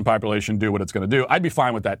let the prison population do what it's going to do. I'd be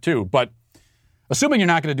fine with that too. But assuming you're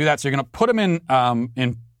not going to do that, so you're going to put him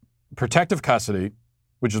in protective custody,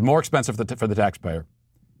 which is more expensive for the taxpayer.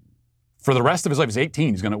 For the rest of his life, he's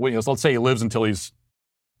 18. He's going to, let's say he lives until he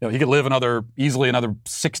could live easily another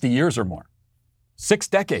 60 years or more. 6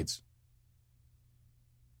 decades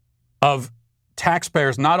of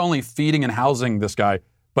taxpayers not only feeding and housing this guy,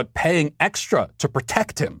 but paying extra to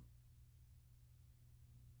protect him.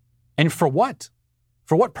 And for what?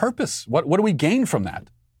 For what purpose? What do we gain from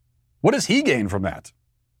that? What does he gain from that?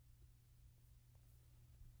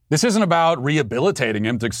 This isn't about rehabilitating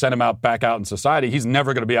him to send him back out in society. He's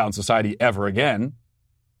never going to be out in society ever again.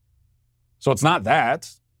 So it's not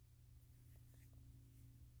that.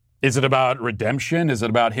 Is it about redemption? Is it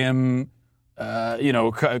about him,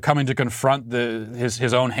 coming to confront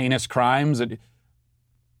his own heinous crimes?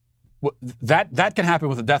 That can happen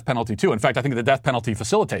with the death penalty too. In fact, I think the death penalty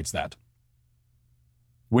facilitates that.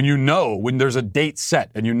 When there's a date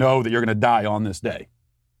set and you know that you're going to die on this day,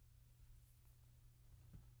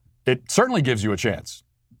 it certainly gives you a chance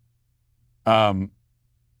to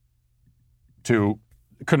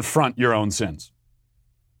confront your own sins.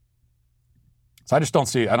 So I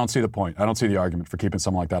don't see the point. I don't see the argument for keeping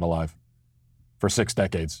someone like that alive for 6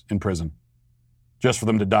 decades in prison, just for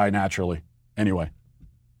them to die naturally. Anyway,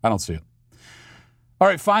 I don't see it. All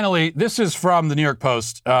right, finally, this is from the New York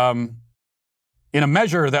Post. In a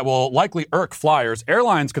measure that will likely irk flyers,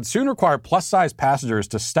 airlines could soon require plus-size passengers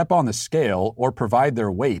to step on the scale or provide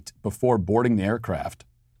their weight before boarding the aircraft.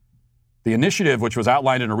 The initiative, which was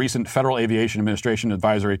outlined in a recent Federal Aviation Administration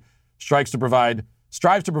advisory, strives to provide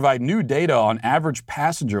new data on average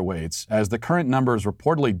passenger weights, as the current numbers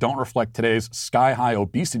reportedly don't reflect today's sky-high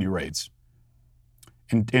obesity rates.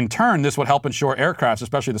 In turn, this would help ensure aircrafts,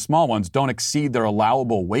 especially the small ones, don't exceed their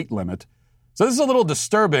allowable weight limit. So this is a little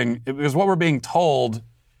disturbing, because what we're being told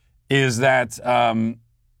is that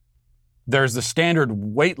there's the standard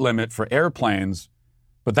weight limit for airplanes,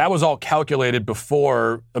 but that was all calculated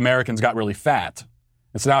before Americans got really fat.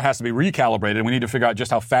 And so now it has to be recalibrated, and we need to figure out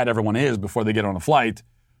just how fat everyone is before they get on a flight.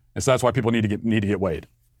 And so that's why people need to get weighed.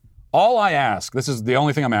 All I ask, this is the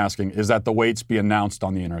only thing I'm asking, is that the weights be announced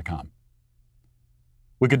on the intercom.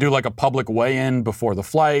 We could do like a public weigh-in before the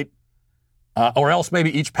flight, or else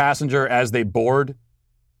maybe each passenger, as they board,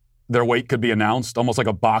 their weight could be announced, almost like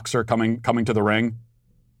a boxer coming to the ring.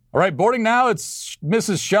 All right, boarding now, it's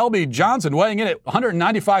Mrs. Shelby Johnson weighing in at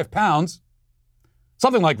 195 pounds.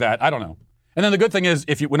 Something like that, I don't know. And then the good thing is,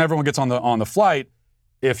 when everyone gets on the flight,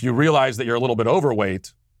 if you realize that you're a little bit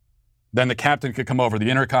overweight, then the captain could come over the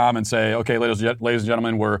intercom and say, okay, ladies and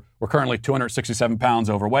gentlemen, we're currently 267 pounds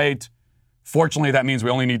overweight. Fortunately, that means we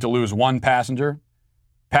only need to lose one passenger.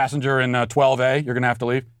 Passenger in 12A, you're going to have to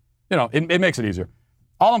leave. It makes it easier.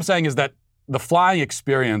 All I'm saying is that the flying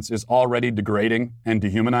experience is already degrading and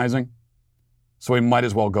dehumanizing, so we might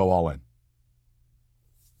as well go all in.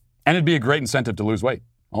 And it'd be a great incentive to lose weight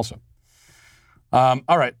also. All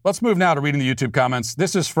right, let's move now to reading the YouTube comments.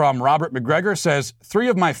 This is from Robert McGregor, says, 3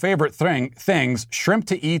 of my favorite things, Shrimp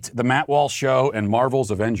to Eat, The Matt Walsh Show, and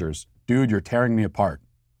Marvel's Avengers. Dude, you're tearing me apart.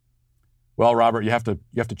 Well, Robert, you have to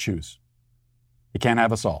choose. You can't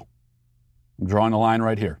have us all. I'm drawing a line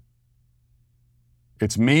right here.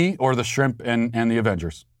 It's me or the shrimp and the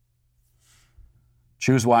Avengers.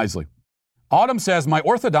 Choose wisely. Autumn says, my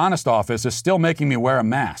orthodontist office is still making me wear a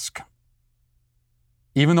mask,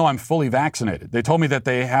 even though I'm fully vaccinated. They told me that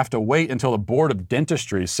they have to wait until the Board of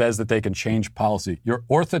Dentistry says that they can change policy. Your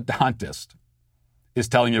orthodontist is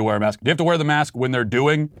telling you to wear a mask. Do you have to wear the mask when they're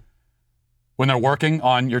working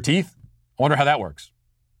on your teeth? I wonder how that works.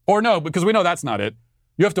 Or no, because we know that's not it.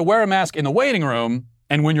 You have to wear a mask in the waiting room,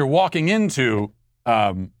 and when you're walking into,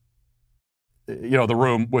 the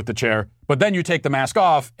room with the chair, but then you take the mask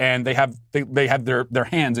off, and they have their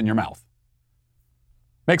hands in your mouth.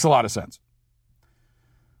 Makes a lot of sense.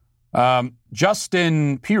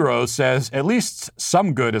 Justin Piro says, at least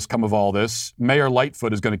some good has come of all this. Mayor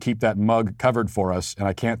Lightfoot is going to keep that mug covered for us, and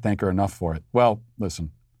I can't thank her enough for it. Well,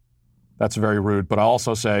 listen, that's very rude, but I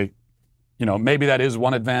also say, maybe that is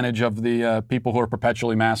one advantage of the people who are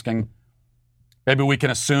perpetually masking. Maybe we can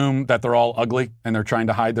assume that they're all ugly and they're trying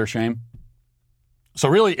to hide their shame. So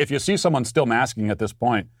really, if you see someone still masking at this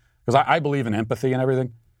point, because I believe in empathy and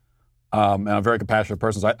everything, and I'm a very compassionate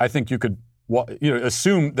person. So I think you could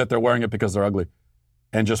assume that they're wearing it because they're ugly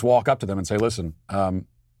and just walk up to them and say, listen,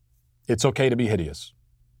 it's okay to be hideous.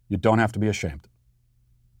 You don't have to be ashamed.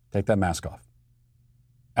 Take that mask off.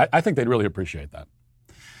 I think they'd really appreciate that.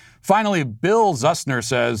 Finally, Bill Zusner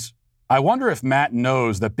says, I wonder if Matt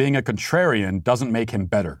knows that being a contrarian doesn't make him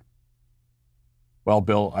better. Well,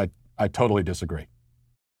 Bill, I totally disagree.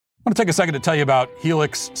 I want to take a second to tell you about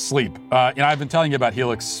Helix Sleep. I've been telling you about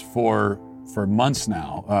Helix for months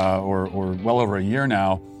now, or well over a year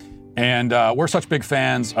now. And we're such big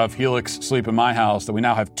fans of Helix Sleep in my house that we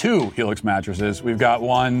now have 2 Helix mattresses. We've got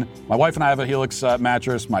one, my wife and I have a Helix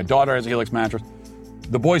mattress. My daughter has a Helix mattress.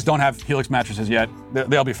 The boys don't have Helix mattresses yet.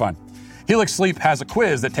 They'll be fine. Helix Sleep has a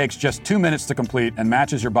quiz that takes just 2 minutes to complete and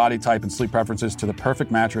matches your body type and sleep preferences to the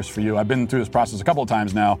perfect mattress for you. I've been through this process a couple of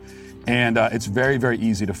times now, and it's very, very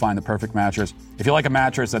easy to find the perfect mattress. If you like a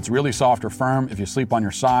mattress that's really soft or firm, if you sleep on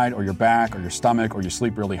your side or your back or your stomach or you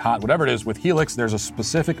sleep really hot, whatever it is, with Helix, there's a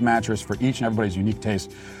specific mattress for each and everybody's unique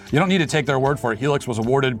taste. You don't need to take their word for it. Helix was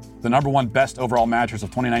awarded the #1 best overall mattress of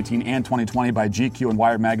 2019 and 2020 by GQ and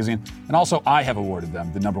Wired magazine. And also, I have awarded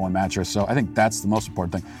them the #1 mattress. So I think that's the most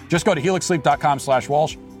important thing. Just go to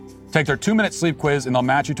helixsleep.com/Walsh, take their 2-minute sleep quiz, and they'll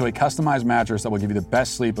match you to a customized mattress that will give you the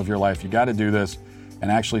best sleep of your life. You got to do this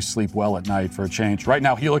and actually sleep well at night for a change. Right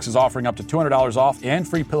now, Helix is offering up to $200 off and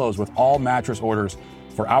free pillows with all mattress orders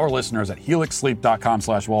for our listeners at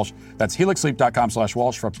helixsleep.com/Walsh. That's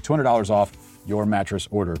helixsleep.com/Walsh for up to $200 off your mattress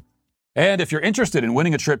order. And if you're interested in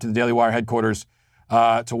winning a trip to the Daily Wire headquarters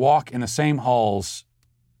to walk in the same halls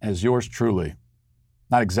as yours truly,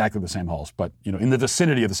 not exactly the same halls, but in the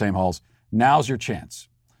vicinity of the same halls, now's your chance.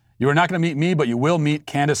 You are not going to meet me, but you will meet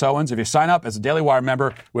Candace Owens. If you sign up as a Daily Wire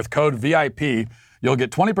member with code VIP, you'll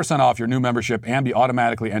get 20% off your new membership and be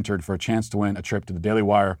automatically entered for a chance to win a trip to the Daily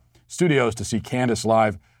Wire studios to see Candace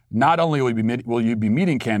live. Not only will you be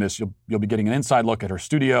meeting Candace, you'll be getting an inside look at her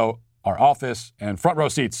studio, our office, and front row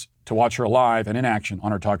seats to watch her live and in action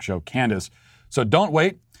on her talk show, Candace. So don't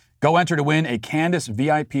wait. Go enter to win a Candace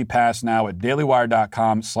VIP pass now at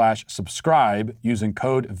dailywire.com/subscribe using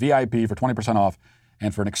code VIP for 20% off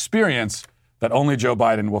and for an experience that only Joe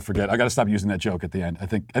Biden will forget. I got to stop using that joke at the end. I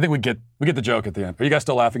think we get the joke at the end. Are you guys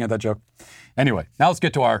still laughing at that joke? Anyway, now let's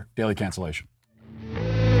get to our daily cancellation.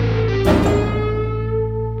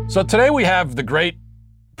 So today we have the great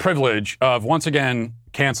privilege of once again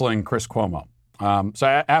canceling Chris Cuomo.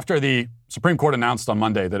 So after the Supreme Court announced on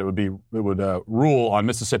Monday that it would rule on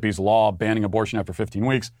Mississippi's law banning abortion after 15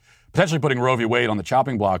 weeks, potentially putting Roe v. Wade on the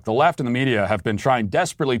chopping block, the left and the media have been trying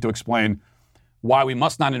desperately to explain why we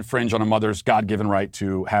must not infringe on a mother's God-given right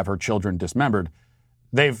to have her children dismembered.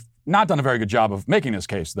 They've not done a very good job of making this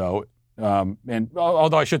case, though. And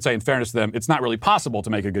although I should say, in fairness to them, it's not really possible to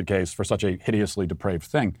make a good case for such a hideously depraved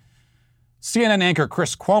thing. CNN anchor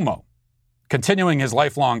Chris Cuomo, continuing his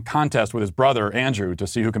lifelong contest with his brother, Andrew, to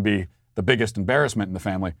see who can be the biggest embarrassment in the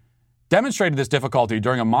family, demonstrated this difficulty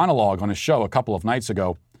during a monologue on his show a couple of nights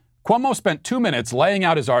ago. Cuomo spent 2 minutes laying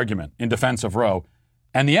out his argument in defense of Roe,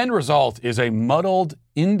 and the end result is a muddled,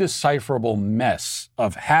 indecipherable mess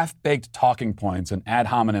of half-baked talking points and ad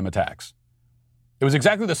hominem attacks. It was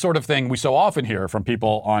exactly the sort of thing we so often hear from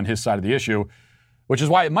people on his side of the issue, which is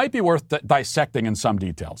why it might be worth dissecting in some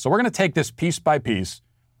detail. So we're going to take this piece by piece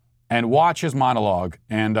and watch his monologue,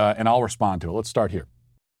 and I'll respond to it. Let's start here.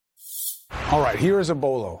 All right, here is a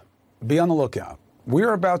bolo. Be on the lookout.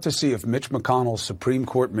 We're about to see if Mitch McConnell's Supreme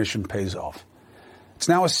Court mission pays off. It's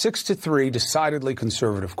now a 6-3 decidedly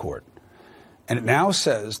conservative court. And it now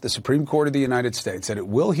says, the Supreme Court of the United States, that it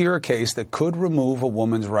will hear a case that could remove a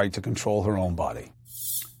woman's right to control her own body.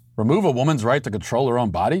 Remove a woman's right to control her own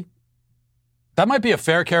body? That might be a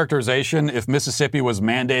fair characterization if Mississippi was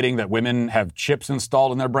mandating that women have chips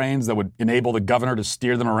installed in their brains that would enable the governor to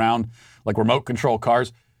steer them around like remote control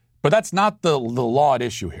cars. But that's not the law at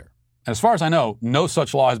issue here. As far as I know, no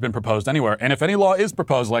such law has been proposed anywhere. And if any law is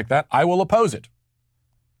proposed like that, I will oppose it.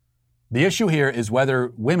 The issue here is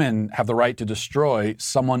whether women have the right to destroy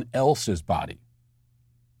someone else's body.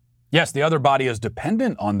 Yes, the other body is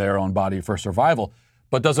dependent on their own body for survival,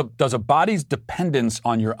 but does a body's dependence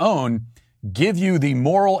on your own give you the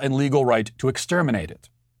moral and legal right to exterminate it?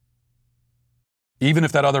 Even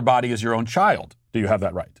if that other body is your own child, do you have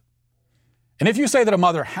that right? And if you say that a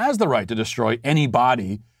mother has the right to destroy any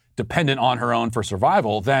body dependent on her own for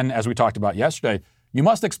survival, then, as we talked about yesterday, you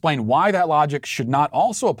must explain why that logic should not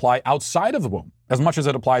also apply outside of the womb as much as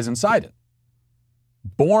it applies inside it.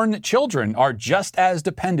 Born children are just as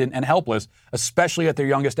dependent and helpless, especially at their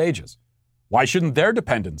youngest ages. Why shouldn't their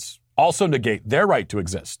dependence also negate their right to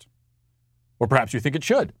exist? Or perhaps you think it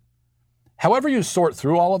should. However you sort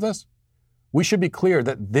through all of this, we should be clear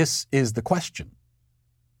that this is the question.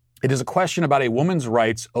 It is a question about a woman's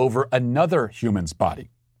rights over another human's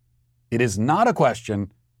body. It is not a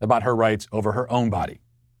question about her rights over her own body.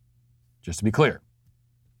 Just to be clear.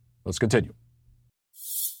 Let's continue.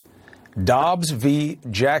 Dobbs v.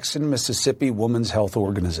 Jackson, Mississippi Women's Health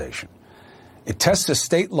Organization. It tests a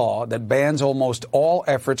state law that bans almost all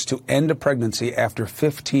efforts to end a pregnancy after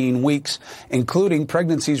 15 weeks, including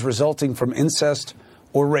pregnancies resulting from incest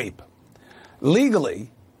or rape.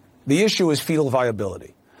 Legally, the issue is fetal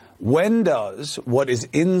viability. When does what is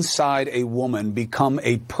inside a woman become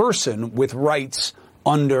a person with rights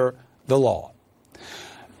under the law?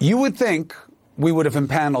 You would think we would have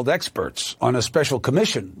impaneled experts on a special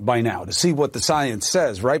commission by now to see what the science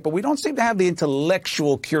says, right? But we don't seem to have the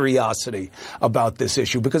intellectual curiosity about this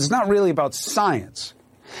issue because it's not really about science.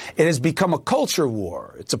 It has become a culture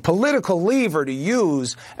war. It's a political lever to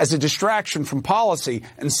use as a distraction from policy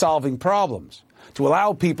and solving problems, to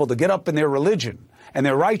allow people to get up in their religion and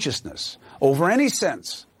their righteousness over any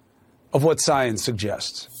sense of what science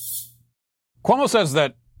suggests. Cuomo says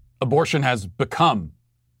that abortion has become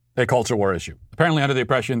a culture war issue, apparently under the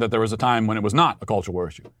impression that there was a time when it was not a culture war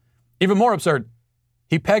issue. Even more absurd,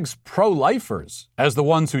 he pegs pro-lifers as the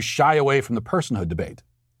ones who shy away from the personhood debate.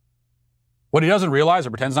 What he doesn't realize, or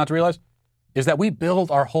pretends not to realize, is that we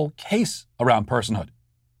build our whole case around personhood.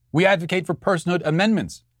 We advocate for personhood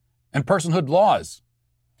amendments and personhood laws.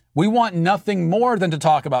 We want nothing more than to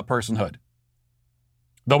talk about personhood.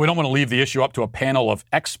 Though we don't want to leave the issue up to a panel of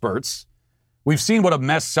experts, we've seen what a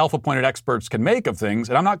mess self-appointed experts can make of things,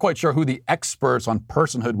 and I'm not quite sure who the experts on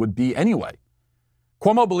personhood would be anyway.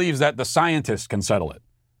 Cuomo believes that the scientists can settle it.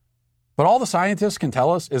 But all the scientists can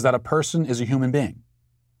tell us is that a person is a human being.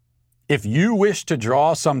 If you wish to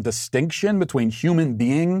draw some distinction between human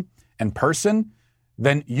being and person,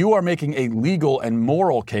 then you are making a legal and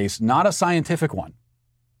moral case, not a scientific one.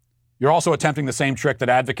 You're also attempting the same trick that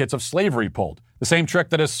advocates of slavery pulled, the same trick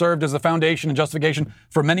that has served as the foundation and justification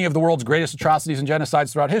for many of the world's greatest atrocities and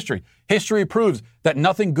genocides throughout history. History proves that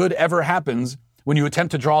nothing good ever happens when you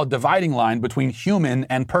attempt to draw a dividing line between human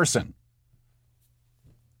and person.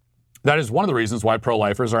 That is one of the reasons why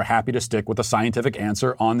pro-lifers are happy to stick with the scientific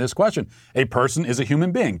answer on this question. A person is a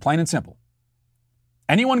human being, plain and simple.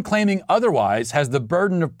 Anyone claiming otherwise has the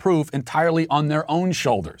burden of proof entirely on their own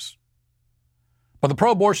shoulders. But the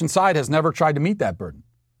pro-abortion side has never tried to meet that burden.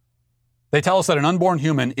 They tell us that an unborn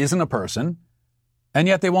human isn't a person, and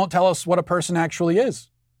yet they won't tell us what a person actually is.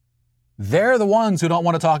 They're the ones who don't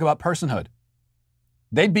want to talk about personhood.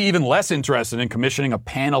 They'd be even less interested in commissioning a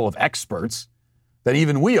panel of experts than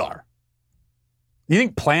even we are. You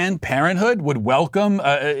think Planned Parenthood would welcome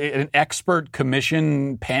an expert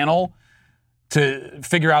commission panel to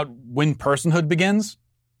figure out when personhood begins?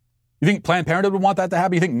 You think Planned Parenthood would want that to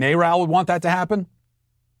happen? You think NARAL would want that to happen?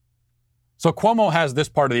 So Cuomo has this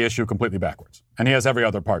part of the issue completely backwards. And he has every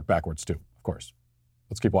other part backwards too, of course.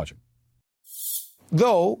 Let's keep watching.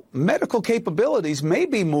 Though medical capabilities may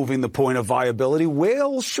be moving the point of viability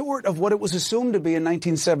well short of what it was assumed to be in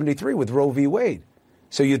 1973 with Roe v. Wade.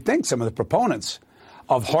 So you'd think some of the proponents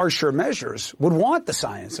of harsher measures would want the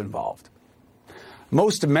science involved.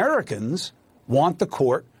 Most Americans want the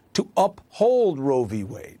court to uphold Roe v.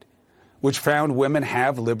 Wade, which found women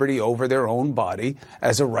have liberty over their own body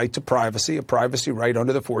as a right to privacy, a privacy right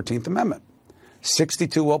under the 14th Amendment.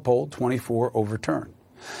 62 uphold, 24 overturn.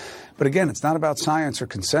 But again, it's not about science or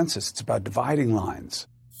consensus. It's about dividing lines.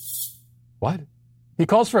 What? He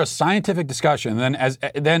calls for a scientific discussion, and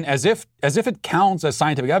then as if it counts as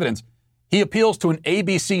scientific evidence, he appeals to an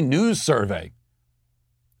ABC News survey.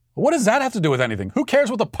 What does that have to do with anything? Who cares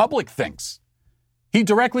what the public thinks? He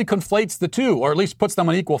directly conflates the two, or at least puts them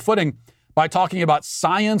on equal footing, by talking about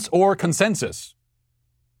science or consensus.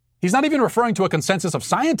 He's not even referring to a consensus of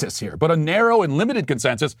scientists here, but a narrow and limited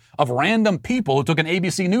consensus of random people who took an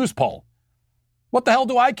ABC News poll. What the hell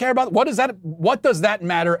do I care about? What does that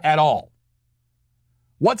matter at all?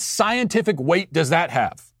 What scientific weight does that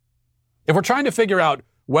have? If we're trying to figure out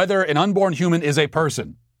whether an unborn human is a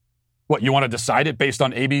person, what, you want to decide it based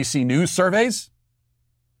on ABC News surveys?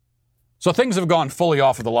 So things have gone fully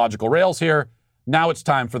off of the logical rails here. Now it's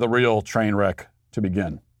time for the real train wreck to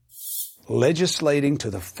begin. Legislating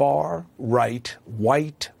to the far right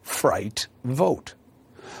white fright vote.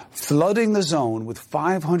 Flooding the zone with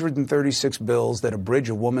 536 bills that abridge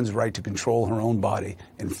a woman's right to control her own body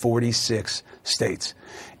in 46 states.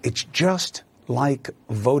 It's just like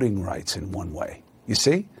voting rights in one way. You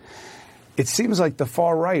see? It seems like the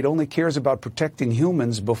far right only cares about protecting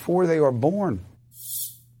humans before they are born.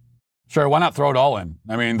 Sure, why not throw it all in?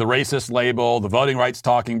 I mean, the racist label, the voting rights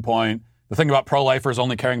talking point, the thing about pro-lifers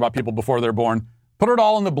only caring about people before they're born. Put it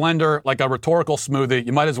all in the blender like a rhetorical smoothie.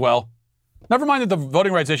 You might as well. Never mind that the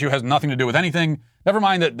voting rights issue has nothing to do with anything. Never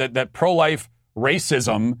mind that pro-life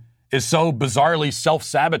racism is so bizarrely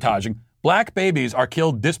self-sabotaging. Black babies are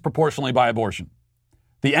killed disproportionately by abortion.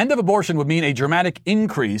 The end of abortion would mean a dramatic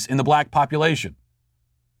increase in the black population.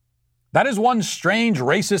 That is one strange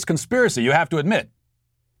racist conspiracy, you have to admit.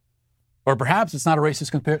 Or perhaps it's not a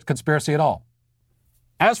racist conspiracy at all.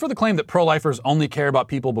 As for the claim that pro-lifers only care about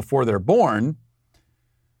people before they're born,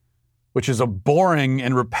 which is a boring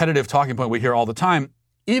and repetitive talking point we hear all the time,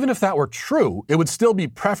 even if that were true, it would still be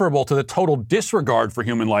preferable to the total disregard for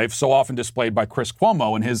human life so often displayed by Chris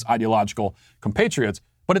Cuomo and his ideological compatriots.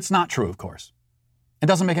 But it's not true, of course. It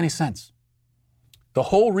doesn't make any sense. The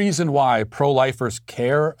whole reason why pro-lifers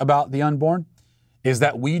care about the unborn is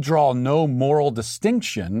that we draw no moral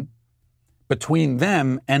distinction between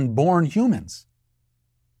them and born humans.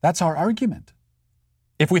 That's our argument.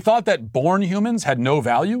 If we thought that born humans had no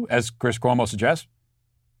value, as Chris Cuomo suggests,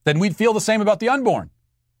 then we'd feel the same about the unborn.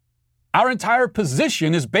 Our entire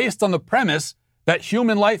position is based on the premise that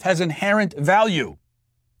human life has inherent value.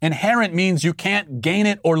 Inherent means you can't gain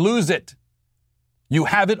it or lose it. You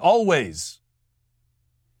have it always.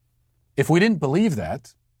 If we didn't believe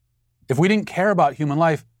that, if we didn't care about human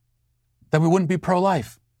life, then we wouldn't be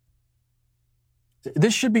pro-life.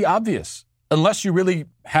 This should be obvious, unless you really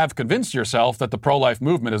have convinced yourself that the pro-life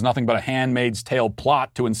movement is nothing but a Handmaid's Tale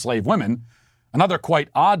plot to enslave women. Another quite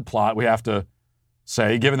odd plot, we have to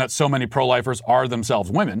say, given that so many pro-lifers are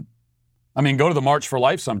themselves women. I mean, go to the March for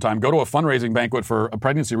Life sometime, go to a fundraising banquet for a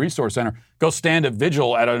pregnancy resource center, go stand a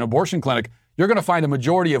vigil at an abortion clinic. You're going to find a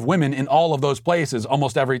majority of women in all of those places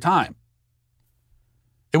almost every time.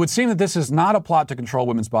 It would seem that this is not a plot to control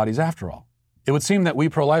women's bodies after all. It would seem that we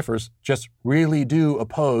pro-lifers just really do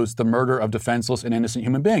oppose the murder of defenseless and innocent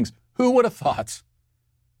human beings. Who would have thought?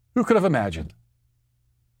 Who could have imagined?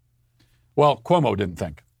 Well, Cuomo didn't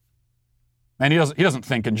think. And he doesn't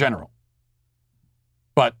think in general.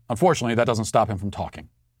 But unfortunately, that doesn't stop him from talking.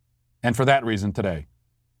 And for that reason today,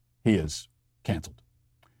 he is canceled.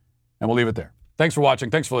 And we'll leave it there. Thanks for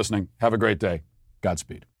watching. Thanks for listening. Have a great day.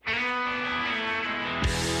 Godspeed.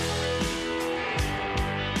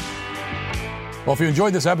 Well, if you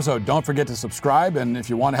enjoyed this episode, don't forget to subscribe. And if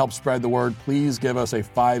you want to help spread the word, please give us a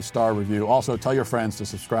 5-star review. Also, tell your friends to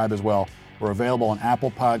subscribe as well. We're available on Apple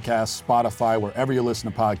Podcasts, Spotify, wherever you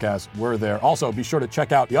listen to podcasts. We're there. Also, be sure to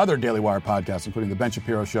check out the other Daily Wire podcasts, including The Ben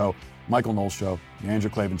Shapiro Show, Michael Knowles Show, The Andrew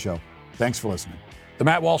Klavan Show. Thanks for listening. The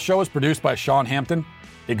Matt Walsh Show is produced by Sean Hampton,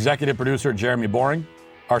 executive producer Jeremy Boring.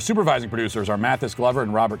 Our supervising producers are Mathis Glover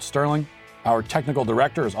and Robert Sterling. Our technical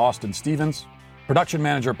director is Austin Stevens. Production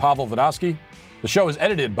manager Pavel Vodosky. The show is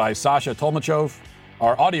edited by Sasha Tolmachov.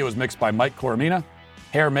 Our audio is mixed by Mike Coromina.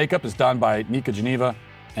 Hair makeup is done by Nika Geneva.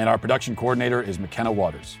 And our production coordinator is McKenna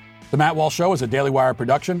Waters. The Matt Walsh Show is a Daily Wire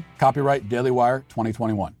production. Copyright Daily Wire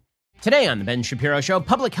 2021. Today on The Ben Shapiro Show,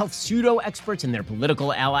 public health pseudo-experts and their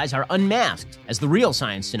political allies are unmasked as the real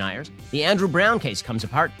science deniers. The Andrew Brown case comes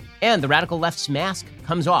apart. And the radical left's mask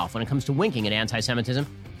comes off when it comes to winking at anti-Semitism.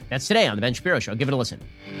 That's today on The Ben Shapiro Show. Give it a listen.